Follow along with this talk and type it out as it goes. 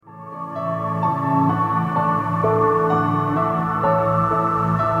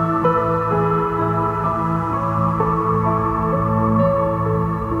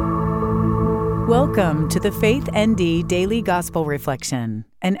Welcome to the FaithND Daily Gospel Reflection,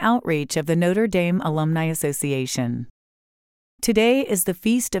 an outreach of the Notre Dame Alumni Association. Today is the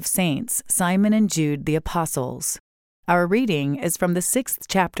Feast of Saints Simon and Jude the Apostles. Our reading is from the 6th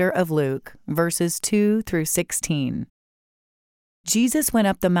chapter of Luke, verses 2 through 16. Jesus went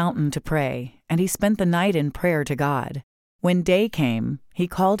up the mountain to pray, and he spent the night in prayer to God. When day came, he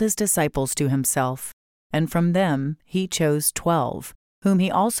called his disciples to himself, and from them he chose 12, whom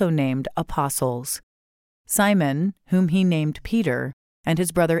he also named apostles: Simon, whom he named Peter, and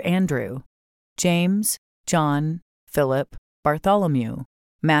his brother Andrew; James, John, Philip, Bartholomew,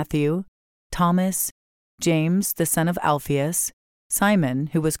 Matthew, Thomas, James the son of Alphaeus,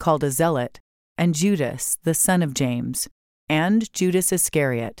 Simon, who was called a zealot, and Judas the son of James, and Judas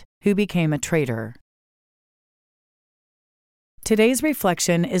Iscariot, who became a traitor. Today's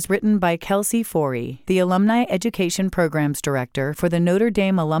reflection is written by Kelsey Forey, the Alumni Education Programs Director for the Notre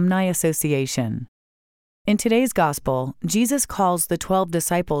Dame Alumni Association. In today's Gospel, Jesus calls the 12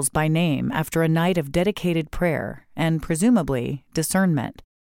 disciples by name after a night of dedicated prayer and, presumably, discernment.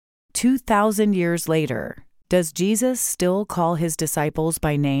 2,000 years later, does Jesus still call his disciples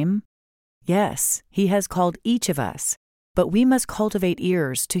by name? Yes, he has called each of us, but we must cultivate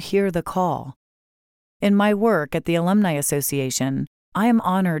ears to hear the call. In my work at the Alumni Association, I am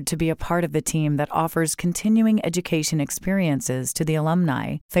honored to be a part of the team that offers continuing education experiences to the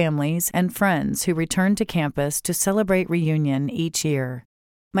alumni, families, and friends who return to campus to celebrate reunion each year.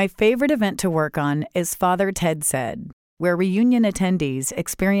 My favorite event to work on is Father Ted Said, where reunion attendees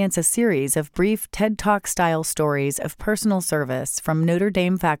experience a series of brief TED Talk-style stories of personal service from Notre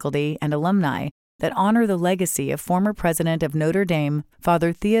Dame faculty and alumni that honor the legacy of former president of Notre Dame,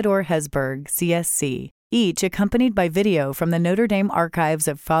 Father Theodore Hesburgh, CSC, each accompanied by video from the Notre Dame archives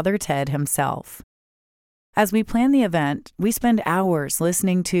of Father Ted himself. As we plan the event, we spend hours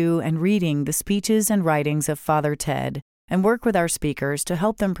listening to and reading the speeches and writings of Father Ted and work with our speakers to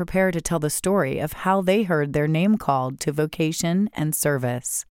help them prepare to tell the story of how they heard their name called to vocation and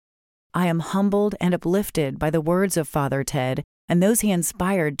service. I am humbled and uplifted by the words of Father Ted and those he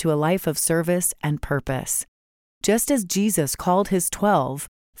inspired to a life of service and purpose. Just as Jesus called his 12,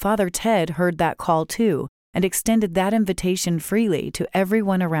 Father Ted heard that call too and extended that invitation freely to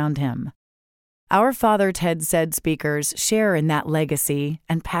everyone around him. Our Father Ted Said speakers share in that legacy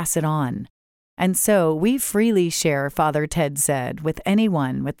and pass it on. And so we freely share Father Ted Said with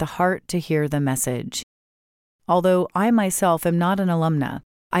anyone with the heart to hear the message. Although I myself am not an alumna,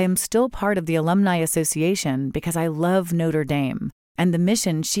 I am still part of the Alumni Association because I love Notre Dame and the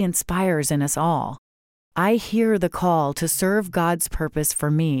mission she inspires in us all. I hear the call to serve God's purpose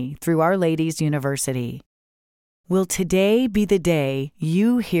for me through Our Lady's University. Will today be the day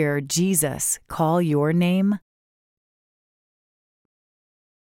you hear Jesus call your name?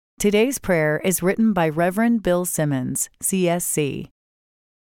 Today's prayer is written by Reverend Bill Simmons, CSC.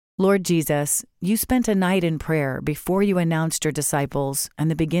 Lord Jesus, you spent a night in prayer before you announced your disciples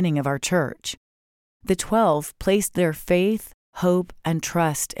and the beginning of our church. The 12 placed their faith, hope, and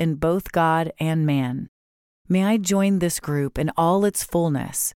trust in both God and man. May I join this group in all its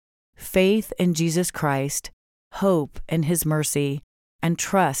fullness: faith in Jesus Christ, hope in His mercy, and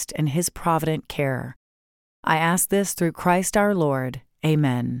trust in His provident care. I ask this through Christ our Lord.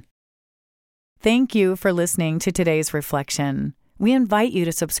 Amen. Thank you for listening to today's reflection. We invite you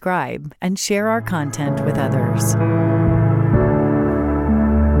to subscribe and share our content with others.